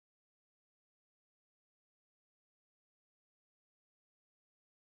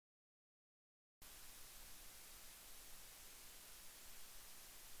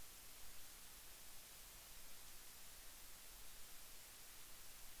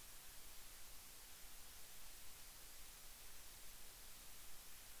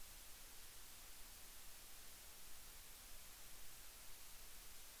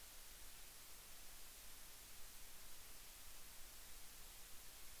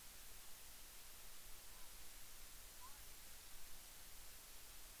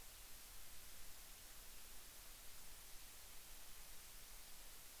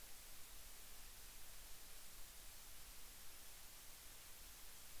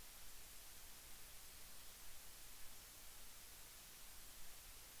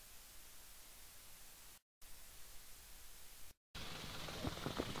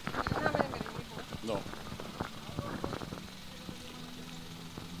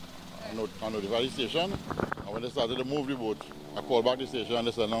notify the station. And when they started to move the boat, I called back the station and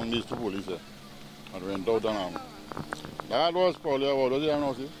they said, no, these two police here. And went out and that was probably about, what did I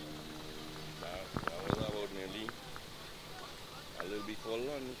know, see? That was about nearly a little before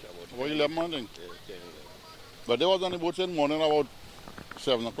lunch. About 11 morning. Yeah, 10, 11. But they was on the boat in the morning about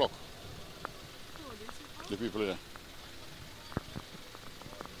 7 o'clock. The people here.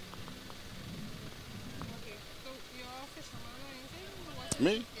 Okay, so you're a fisherman or anything?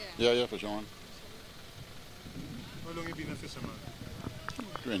 Me? Yeah, fisherman. How long have you been a fisherman?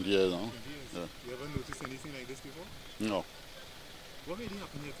 20 years now. 20 years. Yeah. You ever noticed anything like this before? No. What really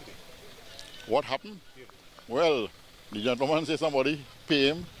happened here today? What happened? Yeah. Well, the gentleman said somebody pay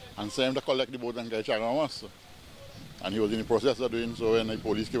him and send him to collect the boat and get charged on us. And he was in the process of doing so when the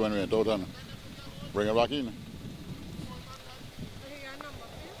police came and went out and bring him back in.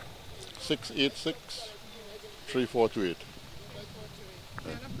 686-3428.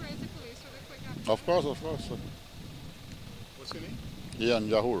 Yeah. Of course. What's your name? Ian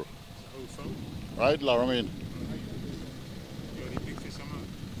Jahur. Where from? Right, Laramine. You're the big fisherman.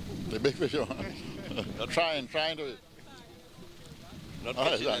 The big fisherman. trying to. Not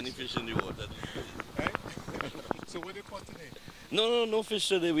catching any fish in the water. Right? So what they caught today? No fish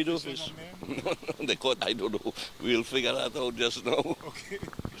today. We don't fish. No, they caught, I don't know. We'll figure that out just now. Okay.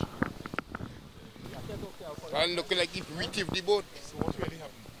 And looking like if we tip the boat. So what really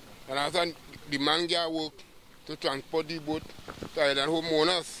happened? And I thought the man get work to transport the boat to island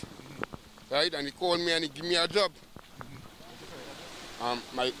homeowners. Right? And he called me and he gave me a job.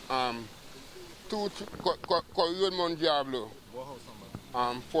 My Corrion Mon Diablo. What house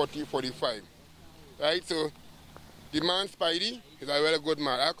number? 4045. Right? So the man Spidey is a very good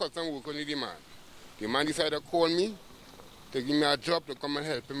man. I got some work on the man. The man decided to call me to give me a job to come and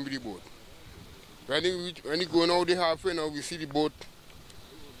help him with the boat. When he go now the halfway now, we see the boat.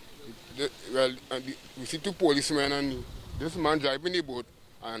 We see two policemen and this man driving the boat.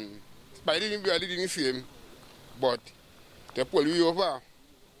 And Spidey really didn't see him, but they pull me over,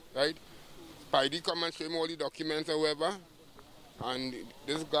 right? Spidey come and show him all the documents or whatever. And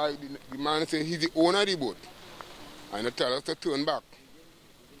this guy, the man said he's the owner of the boat. And they tell us to turn back.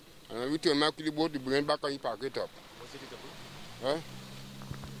 And when we turn back to the boat, we bring it back and we pack it up. What's it the boat? Right?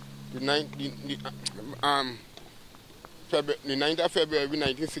 The 9th of February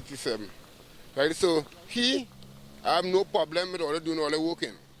 1967. Right? So I have no problem with all doing all the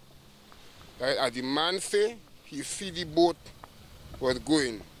working. Right? As the man say, he see the boat was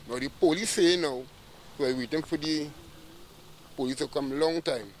going. Now the police say now, we're waiting for the police to come a long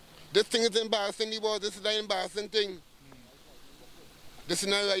time. This thing is embarrassing, boss. This is an embarrassing thing. This is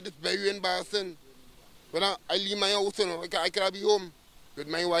not right, this is very embarrassing. When I leave my house, you know, I could be home with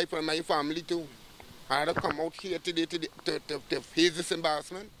my wife and my family too. I had to come out here today to face this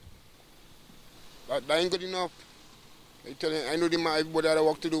embarrassment. That ain't good enough. I know the man, everybody had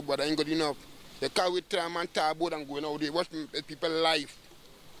work to do, but that ain't good enough. They carry tram and tar boat and going out there. Watch me, people's life.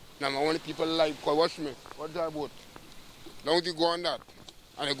 Now I want people's life, because watch me. What's that boat? Now you go on that.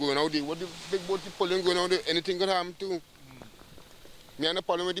 And they're going out there. What the big boat you pulling going out there? Anything could happen too. Me and the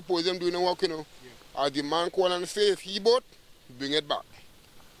problem with the police, them doing the work, you know. Yeah. As the man call and say, if he boat, bring it back.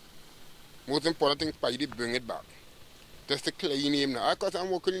 Most important thing, Spidey, bring it back. Just to clear your name now. I cause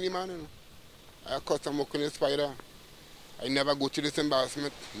I'm working in the man, you know. I cause I'm working in the Spider. I never go to this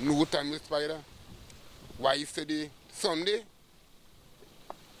embarrassment. No time with Spider. Why yesterday? Sunday?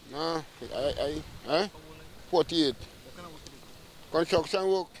 No, 48. Construction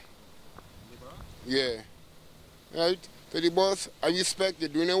work. Yeah. Right? So the boss, I respect they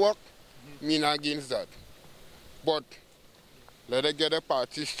doing the work. Me not against that. But let us get a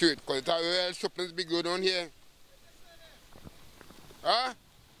party straight, because it's a real shopping's be good on here. Huh?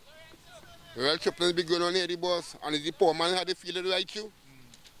 Real shopping's be good on here, the boss. And the poor man had the feeling right too.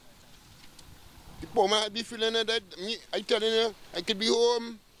 The poor man had the feeling that me, I telling you, I could be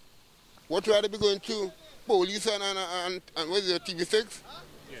home. What would I be going to? Police and what is it, TV6?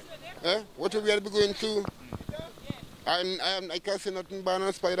 Yeah. What would we be going to? And I can't say nothing bad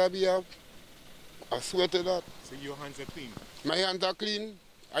on Spider behalf. I swear to that. So your hands are clean? My hands are clean.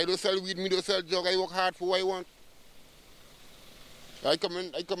 I don't sell weed, me don't sell drug. I work hard for what I want. I come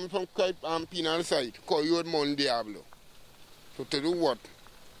in from quite penal side, Corrion Mon Diablo. So to do what?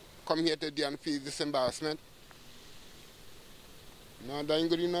 Come here today and face this embarrassment? No, that ain't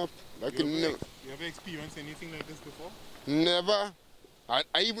good enough. You ever experienced anything like this before? Never. I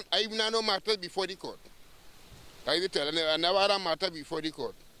even had no matter before the court. I never had a matter before the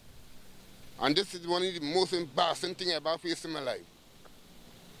court. And this is one of the most embarrassing things I ever faced in my life.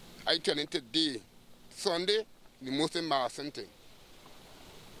 I tell you today, Sunday, the most embarrassing thing.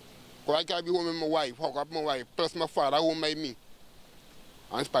 Because I can't be home with my wife, hook up my wife, plus my father home by me.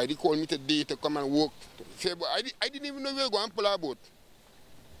 And Spidey called me today to come and work. Say, but I didn't even know we were going to pull our boat.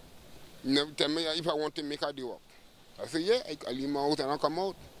 He never tell me if I want to make a day work. I said, yeah, I'll leave my house and I'll come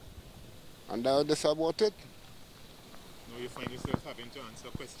out. And that's about it. Now you find yourself having to answer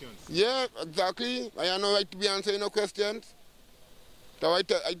questions. Yeah, exactly. I have no right to be answering no questions. So I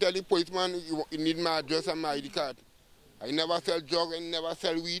tell the policeman, you need my address and my ID card. I never sell drugs, I never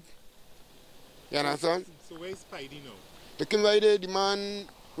sell weed. You understand? So where is Spidey now? Looking right there, the man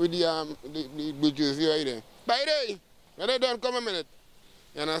with the blue jersey right there. Spidey! When they done, come a minute.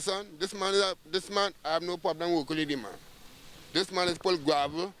 You understand? This man, I have no problem working with him, man. This man is pull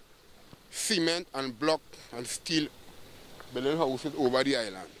gravel, cement and block and steel, building houses over the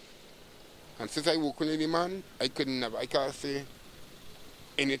island. And since I work with the man, I can't say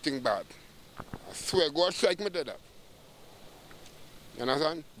anything bad. I swear God strike me to that. You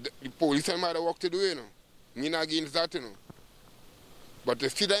understand? The police and my work to do, you know. Me not against that, you know. But to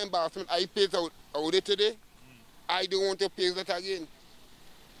see the embarrassment I paid out there today, I don't want to pay that again.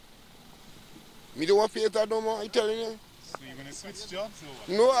 Me don't want to pay that no more, I telling you. So you're going to switch jobs or what?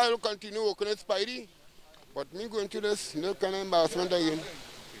 No, I will continue working at Spidey. But me going to this, no kind of embarrassment again.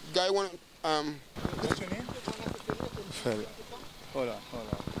 Guy want What's your name? Hold on.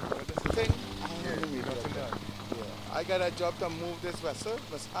 But this thing, I got a job to move this vessel,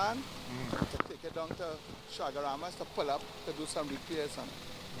 Miss Anne, to take it down to Shagaramas to pull up to do some repairs on it.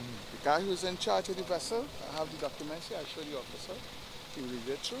 The guy who's in charge of the vessel, I have the documents here, I show the officer, he read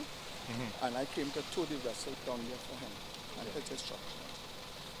it through, and I came to tow the vessel down there for him and take his truck.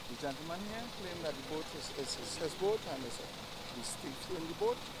 The gentleman here claimed that the boat is his boat and he's still in the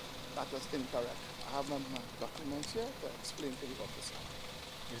boat. That was incorrect. I have my documents here to explain to the officer.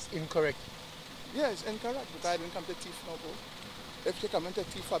 It's incorrect. Yeah, it's incorrect because I didn't come to thief no boat. If you come into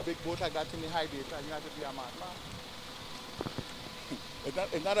thief a big boat like that in the high data, you have to be a madman.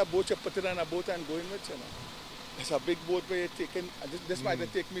 It's not a boat you put it on a boat and go in with, you know. It's a big boat where you're taking, this might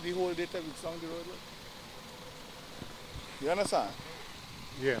take me the whole day to reach down the road. You understand?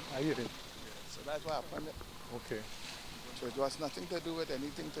 Yeah, I hear it. So that's what happened. Okay. So it was nothing to do with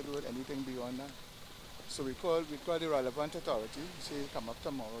anything beyond that. So we called the relevant authority, say come up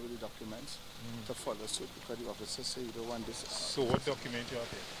tomorrow with the documents to follow suit because the officers say you don't want this. So what document you have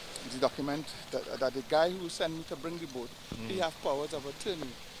here? The document that the guy who sent me to bring the boat, he have powers of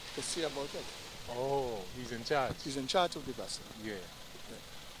attorney to see about it. Oh, he's in charge. He's in charge of the vessel. Yeah.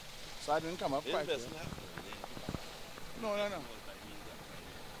 So I didn't come up quite. No.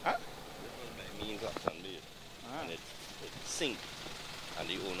 Huh? And it sink, and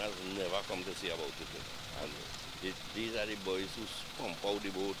the owners never come to see about it. And these are the boys who pump out the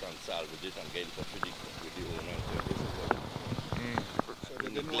boat and salvage it and get in touch with the owner and say, this is what. So they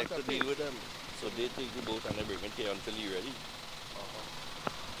And didn't neglect want to deal with them. So they take the boat and they bring it here until you're ready.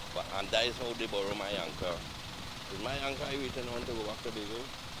 And that is how they borrow my anchor. With my anchor, I waiting on to go back to Tobago.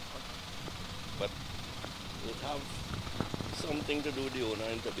 But it have something to do with the owner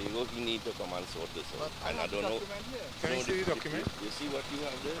in Tobago. He need to come and sort this out. And I don't know. Can I see the document? You see what you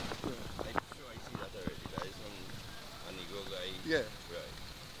have there? Yeah. I'm sure I see that already. That is an Negro guy. Yeah. Right.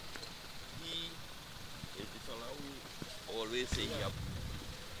 He is the fellow who always say he have.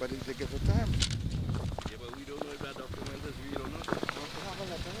 But they give it time. Yeah, but we don't know if that document is real or not. We have a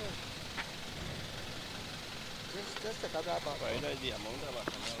letter here. Just take a grab back. Right, the amount of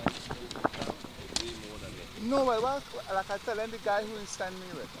bacchanal is way more than it. No, well, like I tell the guy who he sent me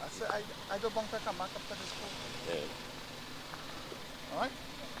with, I said, I don't want to come back up to this boat. Yeah. All right?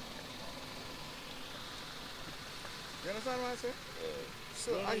 You understand what I say? Yeah.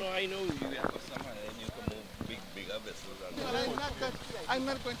 So No, I know you have a summer and you can move bigger vessels. I'm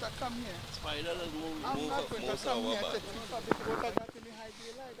not going to come here. Spider does move I'm not going to most come of here our to back. keep a big boat like that in the high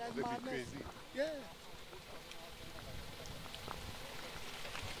daylight. That's That'd be madness. crazy. Yeah.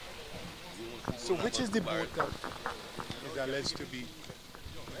 So which is the boat that is alleged to be?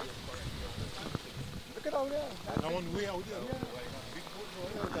 Look at out there. That one way out there?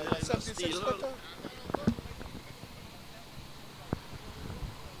 Yeah. 76 footer.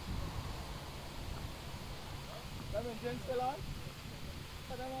 That engine still on?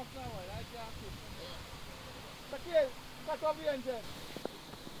 Cut them off now, right? Shakir, cut off the engine.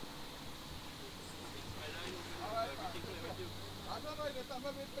 Alright, I don't know, the time I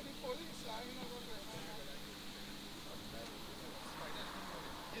wait for the police, I ain't know what they're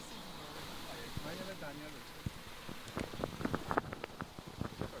My name is Daniel.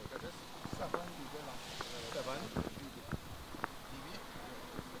 Seven.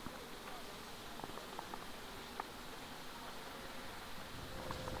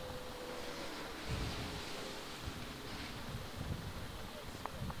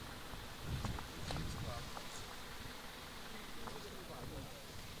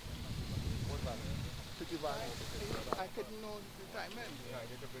 didn't know the timing. Yeah,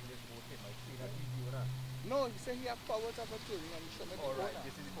 they could bring this boat in, like, see that TV or not. No, he said he had powers of attorney and he submitted All the right, owner.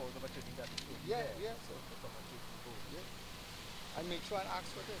 this is the powers of attorney that is shown Yeah, there. yeah, so So someone takes the boat. yeah. And make sure and ask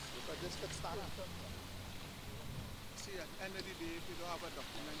for this because this could stand up. See, at the end of the day, if you don't have a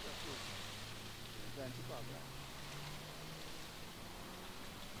document to prove, then it's a problem.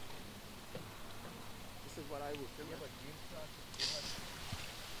 This is what I would do. Yeah, but James Clark, they had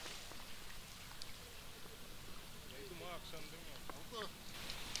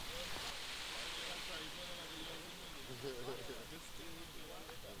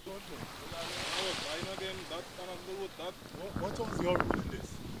What was your role in this?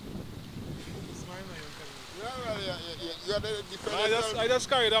 Smile now, You are the defendant. I just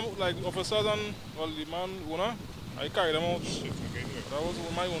carried them like officers and well the man owner. I carried them out. That was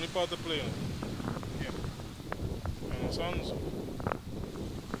my only part to play. Yeah. You understand? So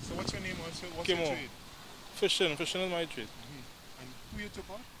what's your name? What's Came your out. trade? Fishing is my trade. And who you took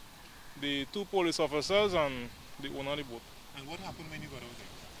on? The 2 police officers and the owner of the boat. And what happened when you got out there?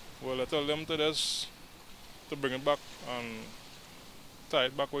 Well, I told them to bring it back and tie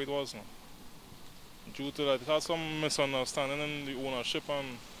it back where it was now. Due to that, it had some misunderstanding in the ownership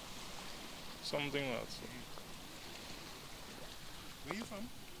and something like that. So. Where you from?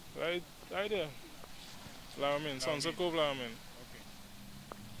 Right there. Laramin, Sunset Cove, Laramin. Okay.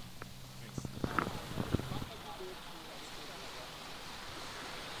 Thanks.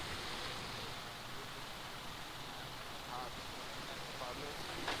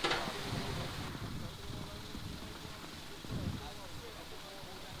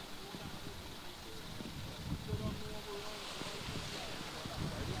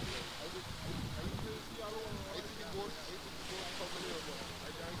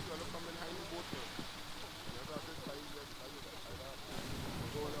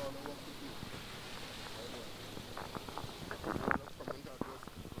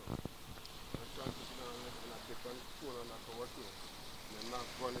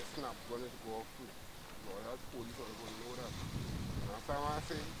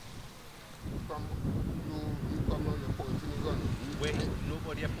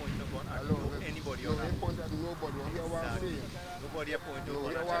 nobody appointed a gun. I don't know anybody on that. Exactly. Nobody appointed a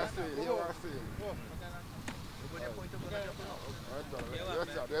gun. Nobody appointed a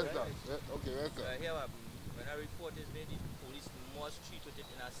gun. Yes, sir. Here, when a report is made, the police must treat it in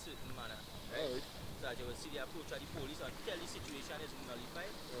a certain manner. Right? So that you will see the approach of the police until the situation is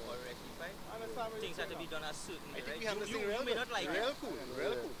nullified or rectified. Things have to be done a certain way, right? You may not like it.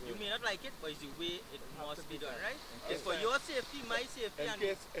 You may not like it, but it's the way it must be done, right? It's for your safety, my safety, and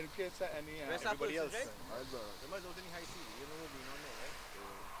in case any rest of everybody persons, else. right? There must also be high sea. You know what's going on there, right?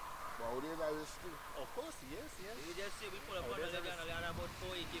 Nowadays, I will still. Of course, yes. We just say we pull up on the left and about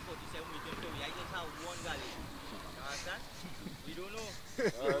 4 AK-47 waiting for me. I just have one galley. You understand? We don't know. We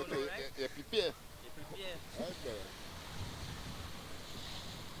don't know, right? You prepare. Prepare.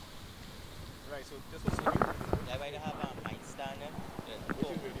 Right, so just for saying, I might have a mic stand there.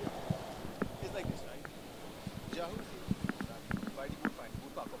 it's like this, right? Yahoo, by the boot find,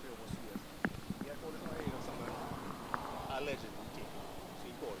 boot park up here almost 2 years. He had called us on a someone allegedly taken. So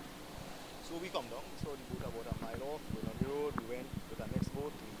he called. So we come down, we saw the boat about a mile off, we went on the road, we went with our next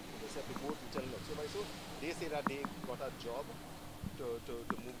boat, we intercept the boat, we tell them. So they say that they got a job to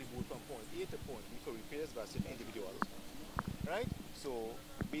move the boat from point A to point B for repairs by certain individuals. Right? So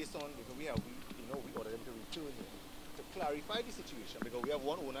based on, because we order them to return here to clarify the situation, because we have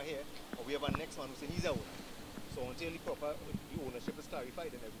one owner here, or we have a next one who says he's a owner. So until the ownership is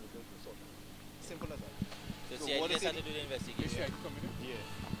clarified, then everything will be sorted. Simple as that. So what is it to do the investigation? Yeah.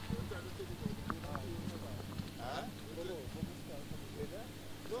 Huh?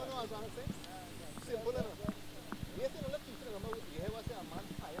 No, I was going to say. Simple enough. Yes, let's keep it.